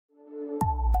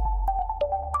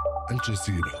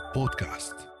الجزيرة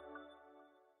بودكاست.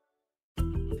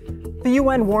 The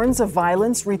UN warns of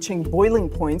violence reaching boiling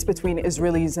point between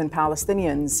Israelis and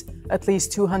Palestinians. At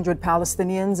least 200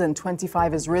 Palestinians and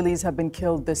 25 Israelis have been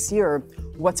killed this year.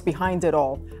 What's behind it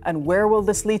all? And where will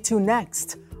this lead to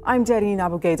next? I'm Dareen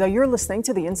Abughaida. You're listening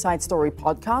to the Inside Story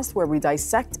podcast, where we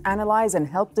dissect, analyze, and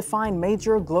help define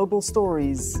major global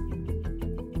stories.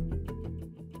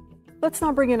 Let's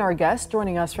now bring in our guest.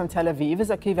 Joining us from Tel Aviv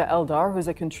is Akiva Eldar, who's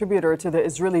a contributor to the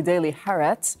Israeli daily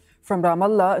Haaretz. From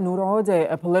Ramallah, Nour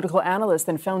Odeh, a political analyst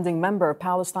and founding member of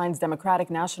Palestine's Democratic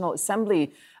National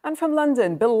Assembly. And from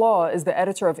London, Bill Law is the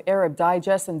editor of Arab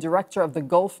Digest and director of the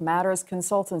Gulf Matters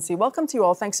Consultancy. Welcome to you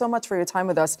all. Thanks so much for your time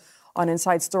with us on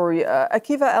Inside Story.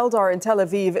 Akiva Eldar in Tel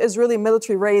Aviv, Israeli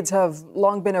military raids have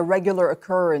long been a regular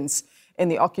occurrence in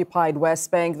the occupied West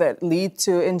Bank that lead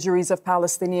to injuries of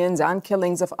Palestinians and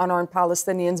killings of unarmed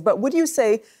Palestinians. But would you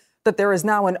say that there is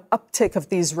now an uptick of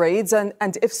these raids?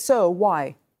 And if so,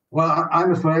 why? Well,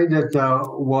 I'm afraid that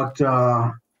what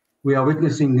we are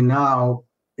witnessing now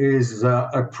is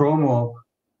a promo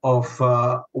of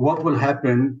what will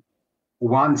happen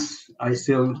once, I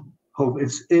still hope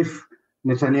it's if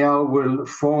Netanyahu will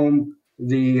form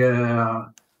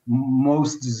the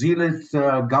most zealot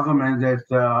government that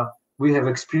we have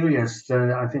experienced,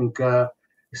 I think,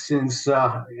 since,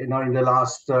 in the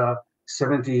last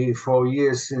 74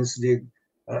 years since the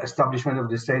establishment of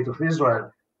the State of Israel.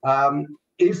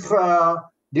 If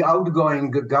the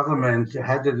outgoing government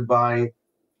headed by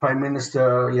Prime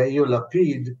Minister Yair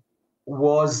Lapid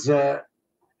was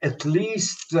at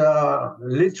least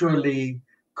literally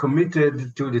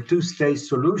committed to the two-state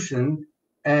solution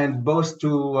and both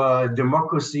to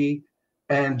democracy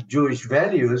and Jewish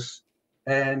values,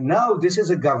 and now this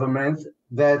is a government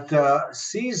that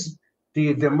sees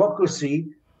the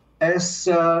democracy as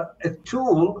a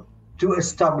tool to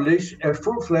establish a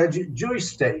full-fledged Jewish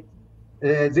state.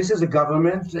 This is a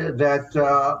government that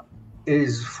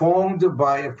is formed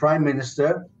by a prime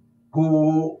minister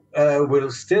who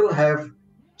will still have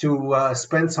to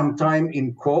spend some time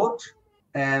in court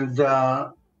and be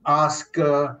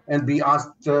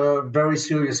asked very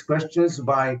serious questions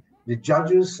by the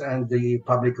judges and the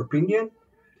public opinion,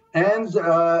 and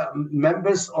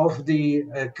members of the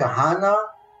Kahana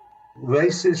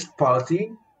racist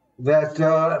party that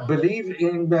believe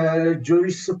in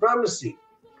Jewish supremacy.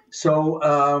 So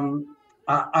I'm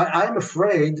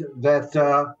afraid that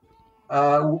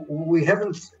we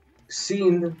haven't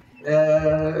seen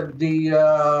the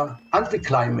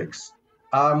anticlimax.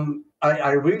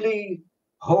 I really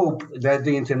hope that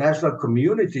the international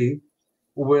community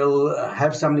will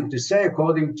have something to say.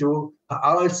 According to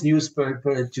Haaretz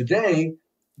newspaper today,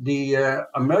 the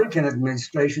American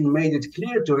administration made it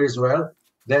clear to Israel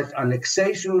that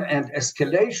annexation and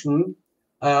escalation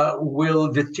will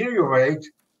deteriorate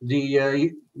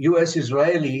the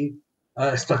U.S.-Israeli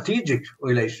strategic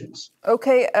relations.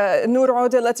 Okay, Nour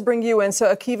Odeh, let's bring you in. So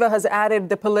Akiva has added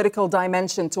the political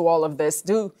dimension to all of this.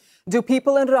 Do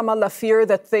people in Ramallah fear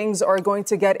that things are going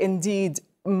to get indeed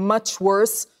much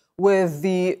worse with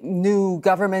the new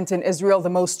government in Israel, the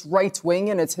most right-wing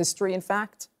in its history, in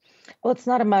fact? Well, it's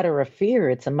not a matter of fear.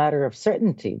 It's a matter of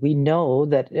certainty. We know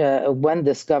that when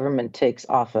this government takes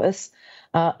office,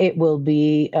 it will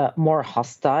be more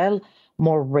hostile,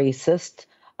 more racist,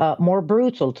 more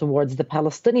brutal towards the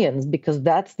Palestinians, because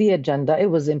that's the agenda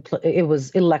it was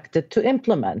elected to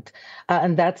implement.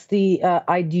 And that's the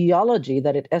ideology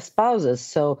that it espouses.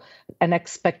 So an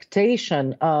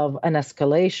expectation of an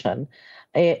escalation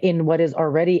in what is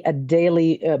already a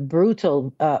daily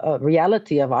brutal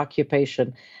reality of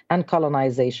occupation and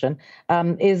colonization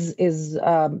every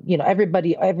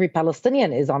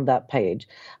Palestinian is on that page.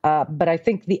 But I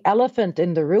think the elephant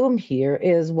in the room here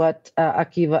is what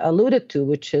Akiva alluded to,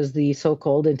 which is the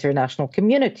so-called international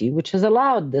community, which has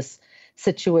allowed this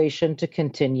situation to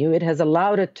continue. It has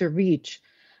allowed it to reach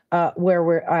where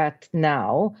we're at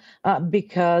now,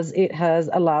 because it has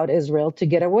allowed Israel to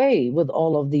get away with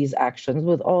all of these actions,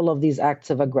 with all of these acts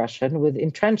of aggression, with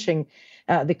entrenching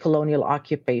the colonial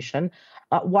occupation,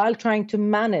 while trying to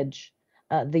manage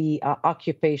the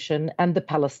occupation and the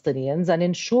Palestinians and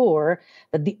ensure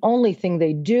that the only thing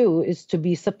they do is to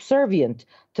be subservient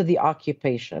to the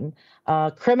occupation,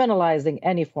 criminalizing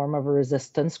any form of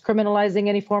resistance, criminalizing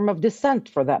any form of dissent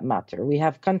for that matter. We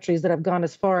have countries that have gone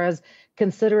as far as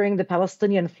considering the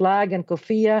Palestinian flag and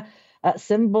kufiyya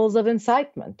symbols of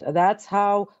incitement. That's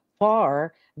how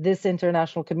far this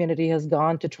international community has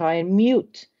gone to try and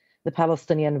mute the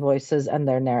Palestinian voices and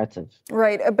their narrative.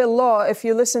 Right. Billah, if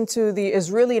you listen to the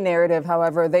Israeli narrative,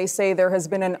 however, they say there has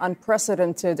been an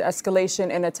unprecedented escalation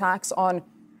in attacks on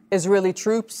Israeli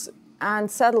troops and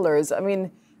settlers. I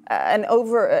mean, and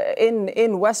over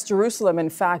in West Jerusalem, in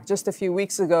fact, just a few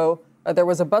weeks ago, there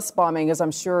was a bus bombing, as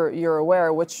I'm sure you're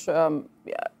aware, which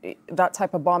that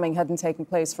type of bombing hadn't taken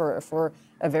place for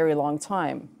a very long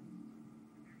time.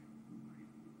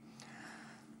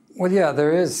 Well, yeah,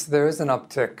 there is an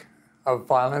uptick of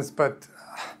violence, but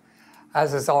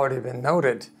as has already been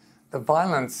noted, the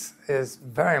violence is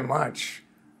very much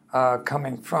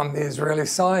coming from the Israeli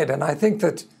side. And I think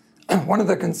that one of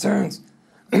the concerns,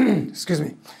 excuse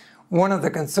me, one of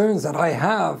the concerns that I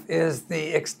have is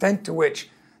the extent to which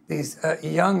these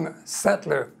young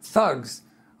settler thugs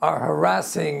are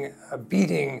harassing,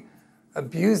 beating,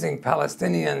 abusing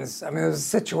Palestinians. I mean, there was a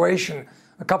situation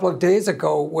a couple of days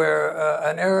ago where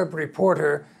an Arab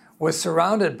reporter was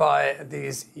surrounded by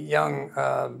these young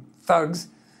thugs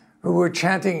who were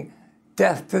chanting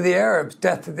death to the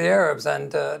Arabs,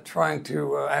 and trying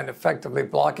to, and effectively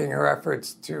blocking her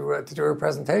efforts to do her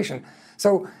presentation.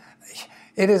 So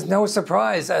it is no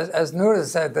surprise, as Nour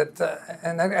said, that,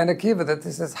 and Akiva, that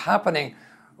this is happening.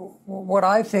 What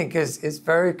I think is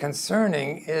very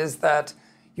concerning is that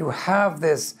you have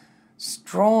this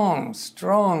strong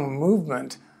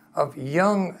movement of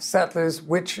young settlers,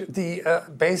 which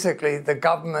basically the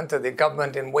government, or the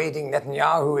government in waiting,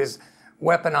 Netanyahu, is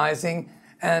weaponizing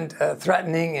and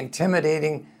threatening,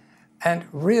 intimidating, and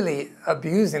really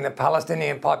abusing the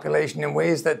Palestinian population in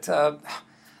ways that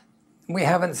we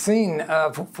haven't seen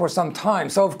for some time.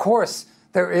 So, of course,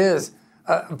 there is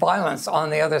violence on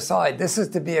the other side. This is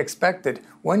to be expected.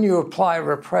 When you apply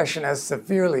repression as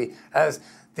severely as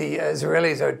the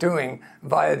Israelis are doing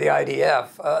via the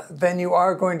IDF, then you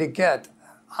are going to get,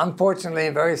 unfortunately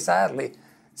and very sadly,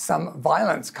 some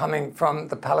violence coming from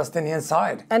the Palestinian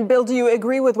side. And Bill, do you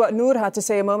agree with what Nour had to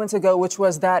say a moment ago, which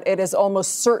was that it is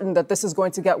almost certain that this is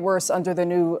going to get worse under the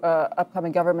new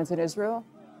upcoming government in Israel?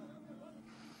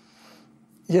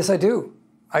 Yes, I do.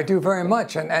 I do very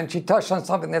much. And she touched on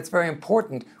something that's very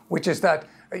important, which is that,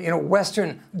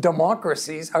 Western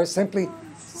democracies are simply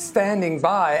standing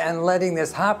by and letting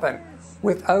this happen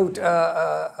without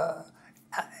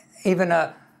even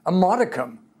a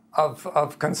modicum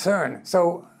of concern.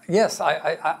 So, yes,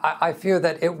 I fear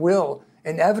that it will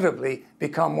inevitably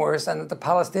become worse, and that the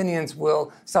Palestinians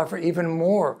will suffer even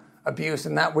more abuse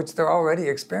than that which they're already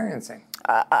experiencing.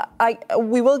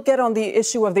 We will get on the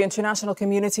issue of the international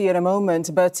community in a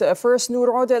moment, but first, Nour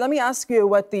Odeh, let me ask you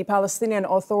what the Palestinian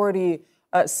Authority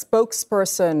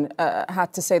spokesperson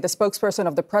had to say, the spokesperson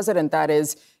of the president, that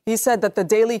is. He said that the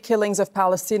daily killings of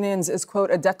Palestinians is,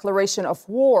 quote, a declaration of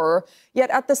war, yet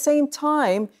at the same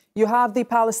time, you have the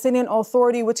Palestinian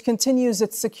Authority, which continues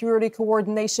its security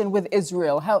coordination with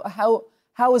Israel.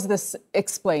 How is this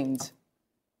explained?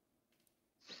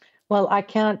 Well, I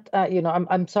can't,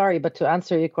 I'm sorry, but to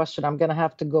answer your question, I'm going to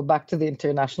have to go back to the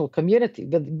international community,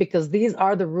 because these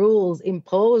are the rules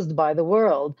imposed by the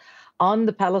world on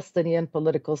the Palestinian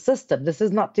political system. This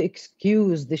is not to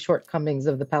excuse the shortcomings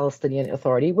of the Palestinian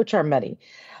Authority, which are many.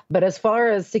 But as far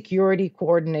as security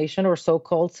coordination, or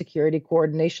so-called security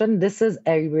coordination, this is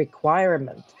a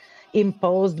requirement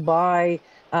imposed by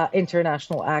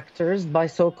international actors, by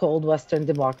so-called Western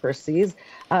democracies,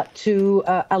 to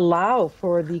allow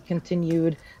for the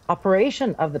continued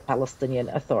operation of the Palestinian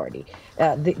Authority.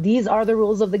 These are the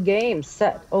rules of the game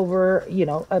set over,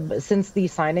 since the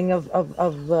signing of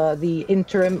the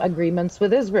interim agreements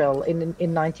with Israel in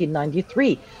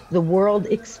 1993. The world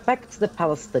expects the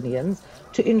Palestinians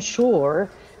to ensure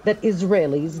that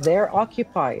Israelis, their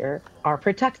occupier, are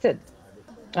protected.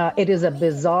 It is a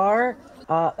bizarre,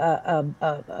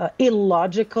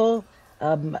 illogical,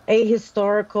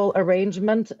 ahistorical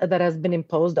arrangement that has been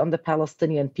imposed on the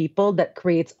Palestinian people that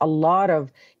creates a lot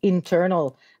of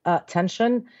internal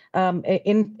tension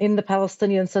in the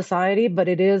Palestinian society, but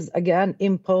it is, again,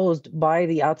 imposed by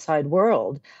the outside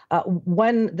world.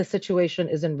 When the situation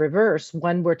is in reverse,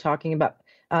 when we're talking about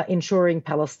ensuring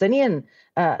Palestinian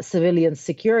civilian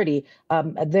security,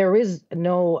 there is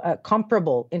no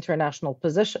comparable international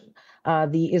position.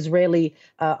 The Israeli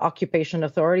occupation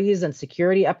authorities and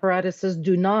security apparatuses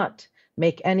do not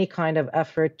make any kind of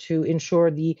effort to ensure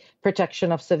the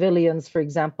protection of civilians, for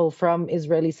example, from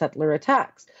Israeli settler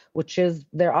attacks, which is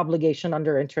their obligation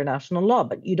under international law.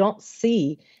 But you don't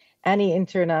see any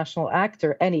international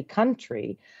actor, any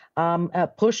country,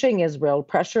 pushing Israel,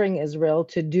 pressuring Israel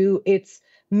to do its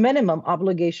minimum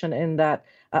obligation in that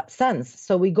sense.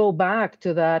 So we go back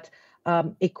to that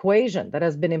equation that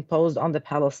has been imposed on the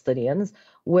Palestinians,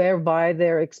 whereby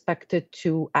they're expected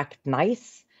to act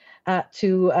nice,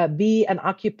 to be an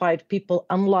occupied people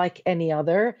unlike any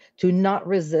other, to not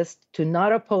resist, to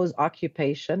not oppose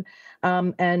occupation,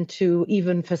 and to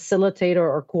even facilitate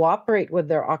or cooperate with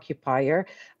their occupier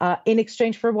in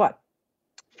exchange for what?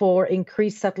 For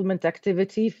increased settlement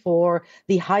activity, for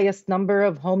the highest number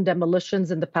of home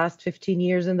demolitions in the past 15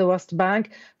 years in the West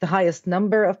Bank, the highest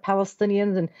number of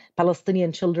Palestinians and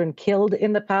Palestinian children killed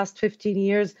in the past 15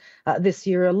 years, this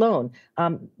year alone.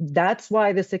 That's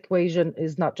why this equation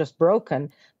is not just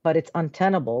broken, but it's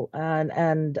untenable.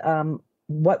 And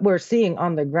what we're seeing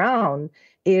on the ground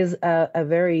is a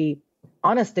very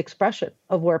honest expression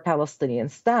of where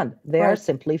Palestinians stand. They are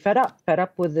simply fed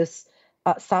up with this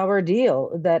sour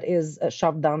deal that is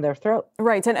shoved down their throat.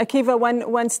 Right. And Akiva,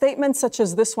 when statements such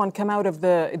as this one come out of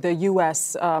the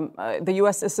U.S., the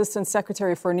U.S. Assistant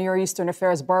Secretary for Near Eastern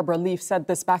Affairs, Barbara Leaf, said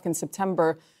this back in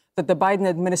September, that the Biden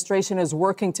administration is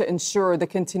working to ensure the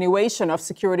continuation of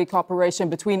security cooperation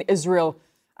between Israel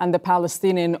and the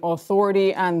Palestinian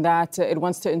Authority, and that it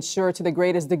wants to ensure to the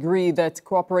greatest degree that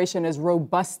cooperation is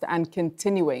robust and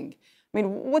continuing. I mean,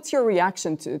 what's your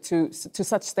reaction to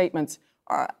such statements?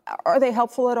 Are they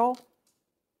helpful at all?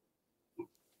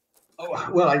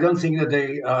 Well, I don't think that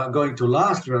they are going to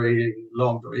last very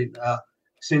long,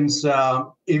 since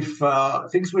if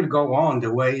things will go on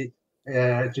the way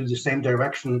to the same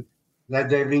direction that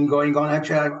they've been going on,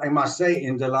 actually, I must say,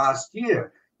 in the last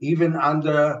year, even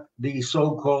under the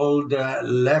so-called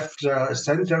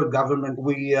left-center government,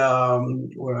 we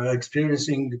were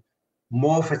experiencing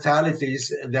more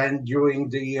fatalities than during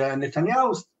the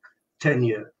Netanyahu's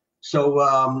tenure. So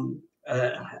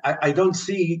I don't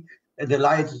see the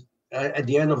light at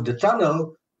the end of the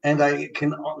tunnel, and I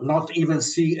can not even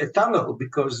see a tunnel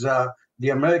because the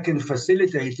American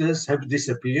facilitators have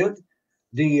disappeared.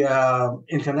 The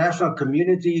international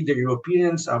community, the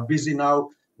Europeans, are busy now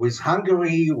with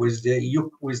Hungary, with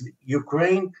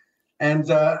Ukraine, and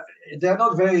they're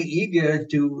not very eager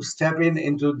to step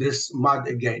into this mud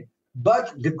again.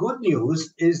 But the good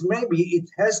news is maybe it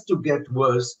has to get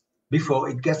worse before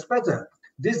it gets better.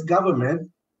 This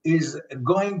government is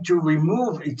going to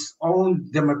remove its own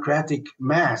democratic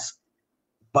mask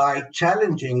by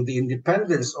challenging the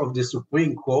independence of the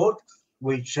Supreme Court,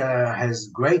 which has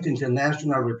great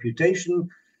international reputation,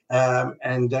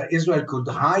 and Israel could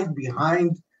hide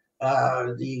behind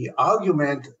the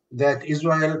argument that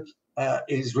Israel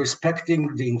is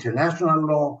respecting the international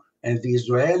law and the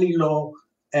Israeli law,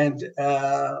 and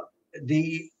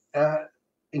the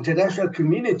international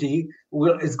community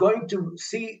is going to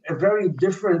see a very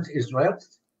different Israel.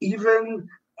 Even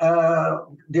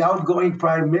the outgoing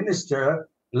Prime Minister,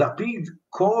 Lapid,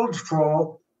 called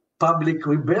for public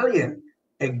rebellion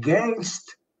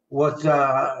against what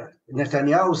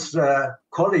Netanyahu's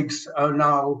colleagues are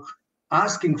now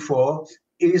asking for,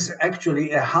 is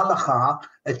actually a halakha,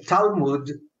 a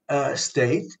Talmud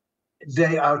state.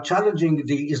 They are challenging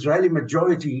the Israeli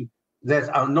majority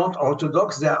that are not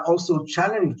Orthodox. They are also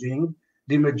challenging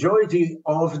the majority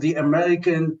of the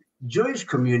American Jewish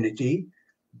community,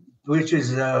 which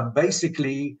is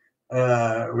basically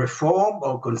Reform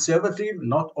or conservative,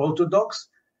 not Orthodox.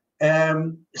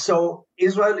 So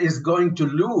Israel is going to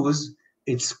lose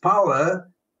its power,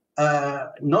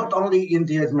 not only in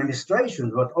the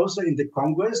administration, but also in the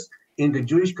Congress, in the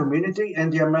Jewish community,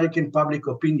 and the American public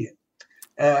opinion.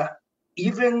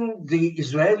 Even the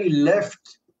Israeli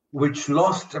left, which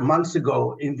lost months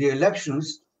ago in the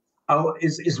elections,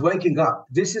 is waking up.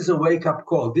 This is a wake-up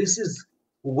call. This is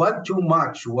one too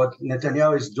much what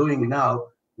Netanyahu is doing now,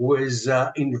 with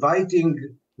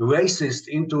inviting racists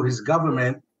into his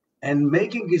government and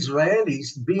making Israelis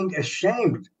being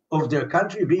ashamed of their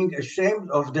country, being ashamed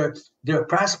of their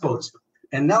passports.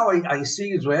 And now I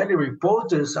see Israeli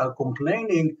reporters are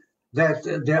complaining that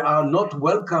they are not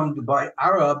welcomed by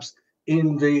Arabs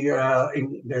in the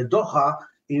Doha,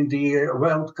 in the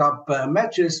World Cup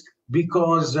matches,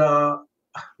 because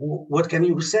what can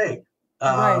you say?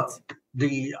 Right.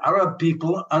 The Arab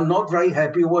people are not very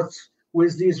happy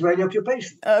with the Israeli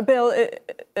occupation. Bill,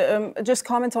 just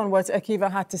comment on what Akiva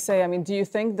had to say. I mean, do you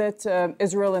think that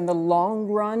Israel in the long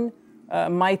run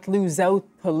might lose out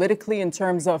politically in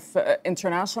terms of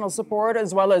international support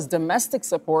as well as domestic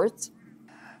support?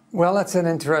 Well, that's an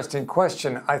interesting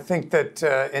question. I think that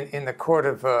in the court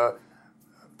of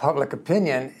public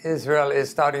opinion, Israel is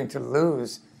starting to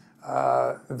lose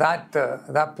that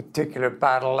particular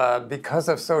battle because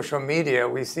of social media.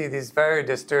 We see these very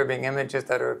disturbing images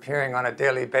that are appearing on a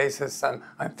daily basis.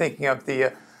 I'm thinking of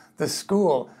the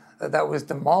school that was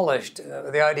demolished,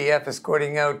 the IDF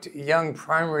escorting out young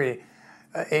primary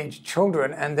age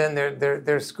children, and then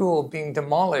their school being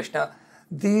demolished. Now,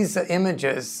 these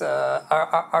images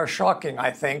are shocking,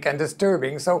 I think, and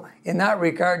disturbing. So in that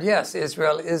regard, yes,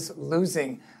 Israel is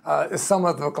losing some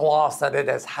of the gloss that it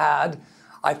has had.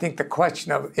 I think the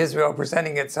question of Israel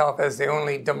presenting itself as the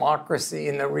only democracy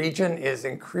in the region is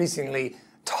increasingly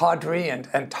tawdry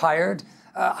and tired.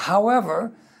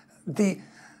 However, the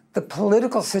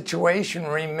political situation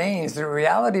remains, the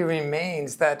reality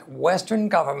remains that Western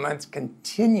governments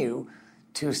continue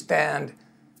to stand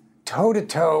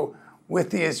toe-to-toe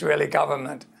with the Israeli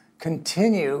government,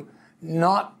 continue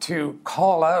not to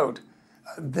call out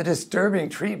the disturbing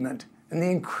treatment and the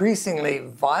increasingly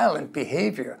violent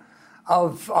behavior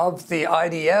of the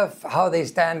IDF, how they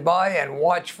stand by and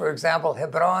watch, for example,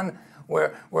 Hebron,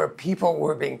 where people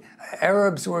were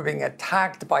Arabs were being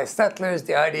attacked by settlers.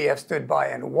 The IDF stood by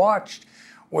and watched,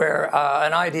 where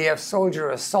an IDF soldier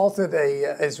assaulted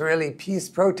a Israeli peace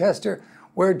protester,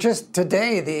 where just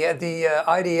today the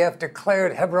IDF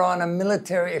declared Hebron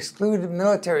a excluded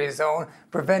military zone,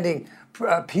 preventing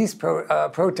peace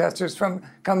protesters from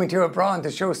coming to Hebron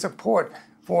to show support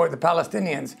for the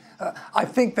Palestinians. I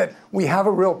think that we have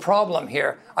a real problem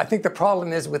here. I think the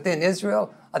problem is within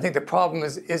Israel. I think the problem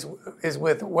is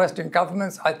with Western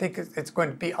governments. I think it's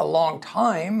going to be a long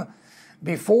time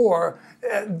before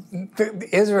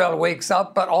Israel wakes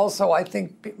up, but also I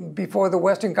think before the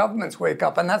Western governments wake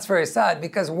up. And that's very sad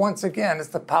because once again, it's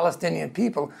the Palestinian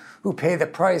people who pay the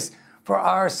price for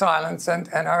our silence and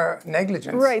our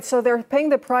negligence. Right, so they're paying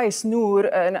the price, Nour,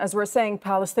 and as we're saying,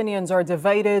 Palestinians are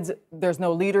divided, there's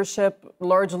no leadership,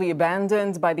 largely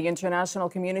abandoned by the international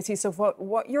community. So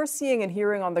what you're seeing and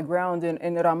hearing on the ground in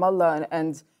Ramallah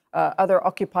and other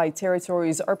occupied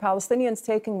territories, are Palestinians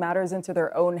taking matters into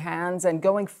their own hands? And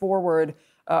going forward,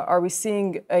 are we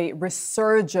seeing a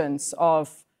resurgence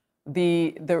of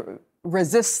the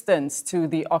resistance to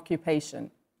the occupation?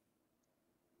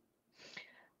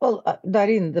 Well,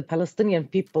 Dareen, the Palestinian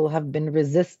people have been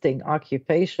resisting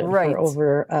occupation for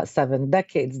over 7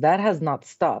 decades. That has not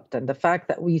stopped. And the fact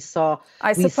that we suppose,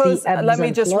 let me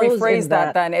just rephrase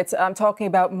that then. I'm talking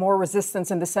about more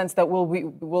resistance in the sense that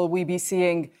will we be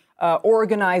seeing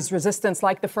organized resistance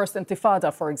like the First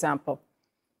Intifada, for example?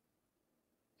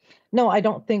 No, I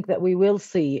don't think that we will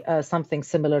see something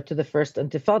similar to the First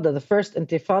Intifada. The First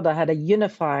Intifada had a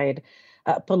unified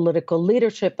political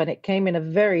leadership, and it came in a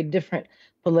very different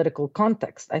political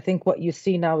context. I think what you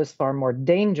see now is far more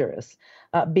dangerous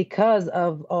because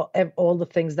of all the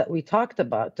things that we talked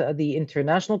about, the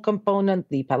international component,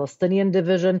 the Palestinian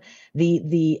division,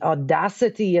 the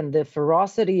audacity and the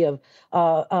ferocity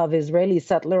of Israeli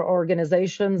settler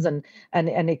organizations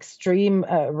and extreme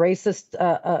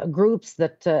racist groups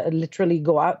that literally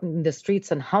go out in the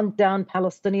streets and hunt down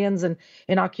Palestinians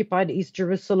in occupied East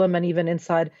Jerusalem and even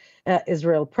inside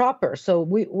Israel proper. So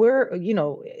we're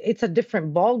it's a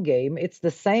different ball game. It's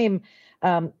the same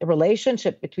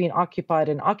relationship between occupied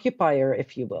and occupier,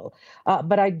 if you will.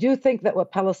 But I do think that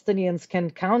what Palestinians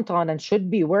can count on and should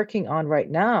be working on right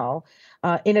now,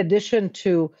 in addition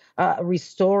to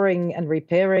restoring and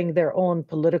repairing their own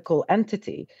political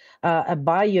entity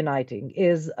by uniting,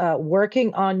 is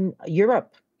working on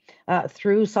Europe.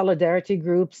 Through solidarity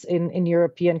groups in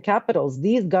European capitals.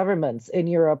 These governments in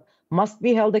Europe must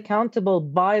be held accountable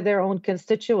by their own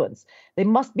constituents. They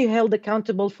must be held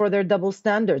accountable for their double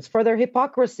standards, for their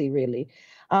hypocrisy, really,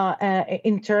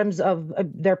 in terms of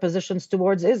their positions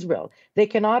towards Israel. They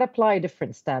cannot apply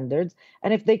different standards.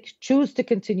 And if they choose to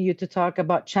continue to talk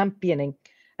about championing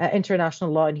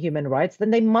international law and human rights,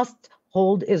 then they must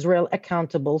hold Israel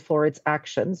accountable for its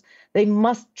actions. They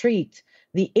must treat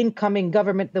the incoming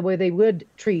government the way they would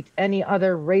treat any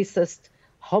other racist,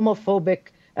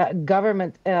 homophobic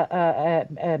government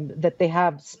that they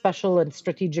have special and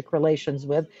strategic relations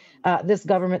with. This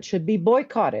government should be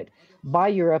boycotted by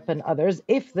Europe and others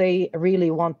if they really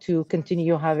want to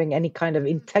continue having any kind of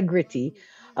integrity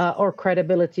or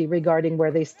credibility regarding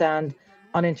where they stand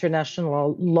on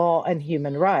international law and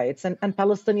human rights. And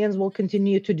Palestinians will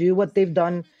continue to do what they've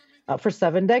done for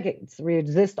 7 decades,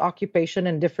 resist occupation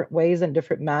in different ways and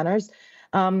different manners.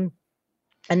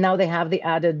 And now they have the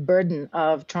added burden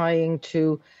of trying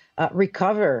to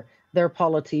recover their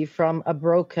polity from a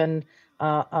broken,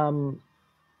 old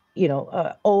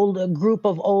group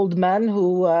of old men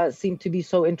who seem to be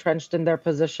so entrenched in their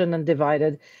position and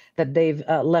divided that they've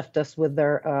left us with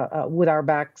our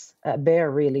backs bare,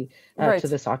 really, to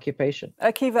this occupation.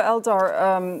 Akiva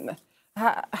Eldar,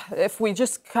 if we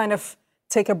just kind of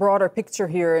take a broader picture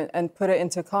here and put it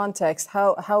into context,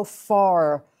 how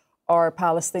far are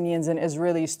Palestinians and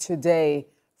Israelis today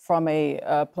from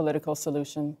a political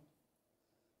solution?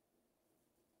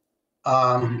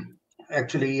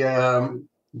 Actually,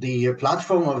 The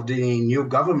platform of the new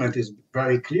government is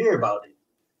very clear about it.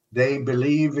 They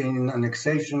believe in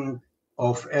annexation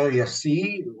of Area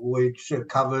C, which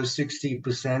covers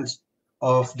 60%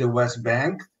 of the West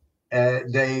Bank.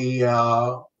 They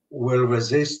will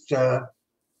resist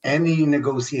any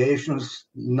negotiations,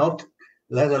 not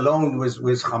let alone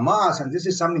with Hamas. And this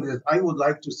is something that I would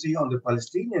like to see on the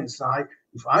Palestinian side.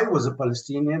 If I was a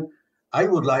Palestinian, I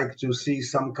would like to see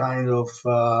some kind of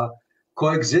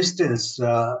coexistence,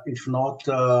 if not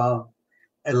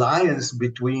alliance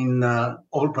between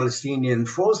all Palestinian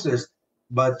forces.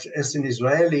 But as an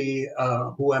Israeli,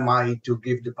 who am I to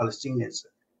give the Palestinians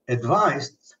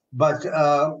advice? But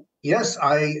yes,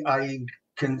 I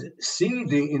can see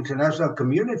the international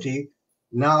community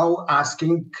now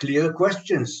asking clear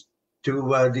questions to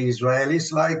the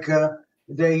Israelis, like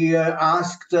they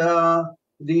asked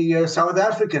the South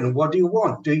African, what do you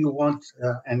want? Do you want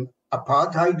an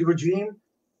apartheid regime?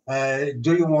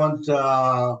 Do you want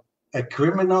a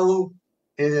criminal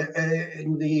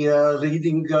in the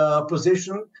leading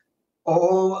position?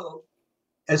 Or,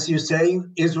 as you say,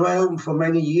 Israel for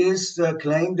many years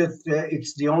claimed that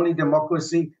it's the only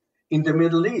democracy in the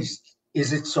Middle East.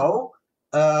 Is it so?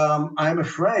 I'm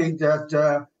afraid that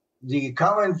the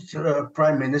current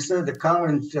prime minister, the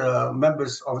current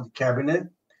members of the cabinet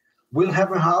will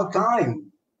have a hard time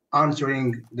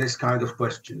answering this kind of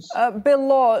questions. Bill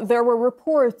Law, there were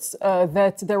reports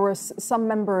that there were some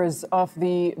members of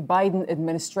the Biden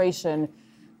administration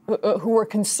who were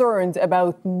concerned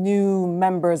about new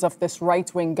members of this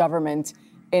right-wing government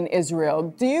in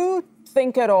Israel. Do you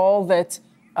think at all that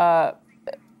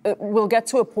we'll get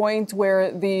to a point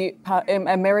where the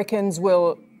Americans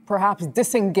will perhaps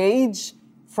disengage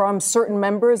from certain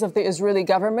members of the Israeli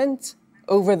government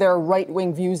over their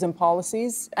right-wing views and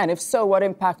policies? And if so, what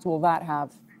impact will that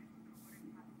have?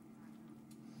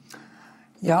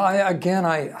 Yeah,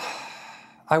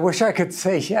 I wish I could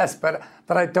say yes, but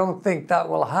I don't think that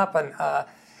will happen.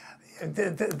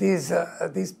 These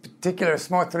particular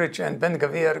Smotrich and Ben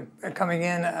Gvir coming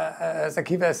in, as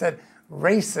Akiva said,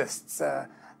 racists.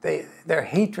 Their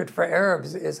hatred for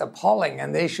Arabs is appalling,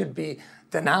 and they should be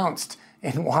denounced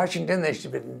in Washington. They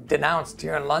should be denounced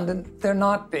here in London. They're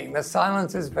not being. The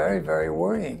silence is very, very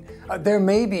worrying. There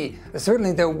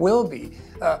will be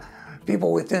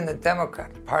people within the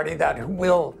Democratic Party that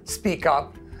will speak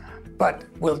up, but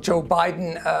will Joe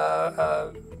Biden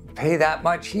pay that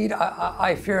much heed?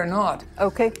 I fear not.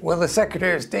 Okay. Will the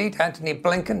Secretary of State, Antony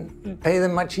Blinken, pay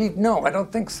them much heed? No, I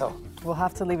don't think so. We'll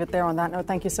have to leave it there on that note.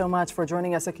 Thank you so much for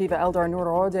joining us, Akiva Eldar, Nour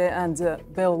Odeh, and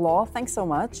Bill Law. Thanks so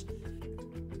much.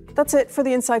 That's it for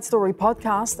the Inside Story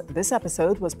podcast. This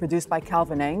episode was produced by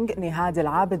Calvin Eng, Nihad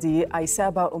El-Abadi,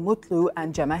 Aisaba Umutlu,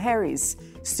 and Gemma Harries.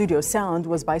 Studio sound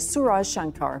was by Suraj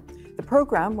Shankar. The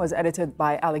program was edited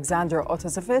by Alexander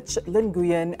Otasevich, Lynn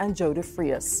Guyen, and Joe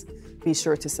DeFrias. Be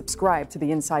sure to subscribe to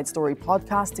the Inside Story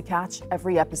podcast to catch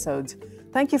every episode.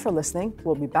 Thank you for listening.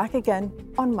 We'll be back again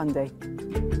on Monday.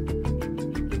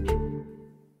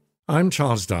 I'm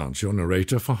Charles Dance, your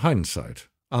narrator for Hindsight,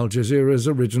 Al Jazeera's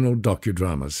original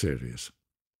docudrama series.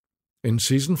 In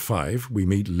Season 5, we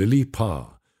meet Lily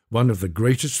Parr, one of the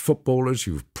greatest footballers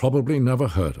you've probably never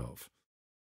heard of.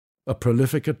 A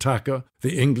prolific attacker,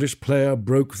 the English player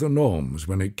broke the norms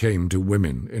when it came to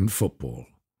women in football.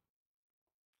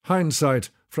 Hindsight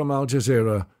from Al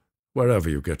Jazeera, wherever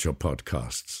you get your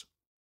podcasts.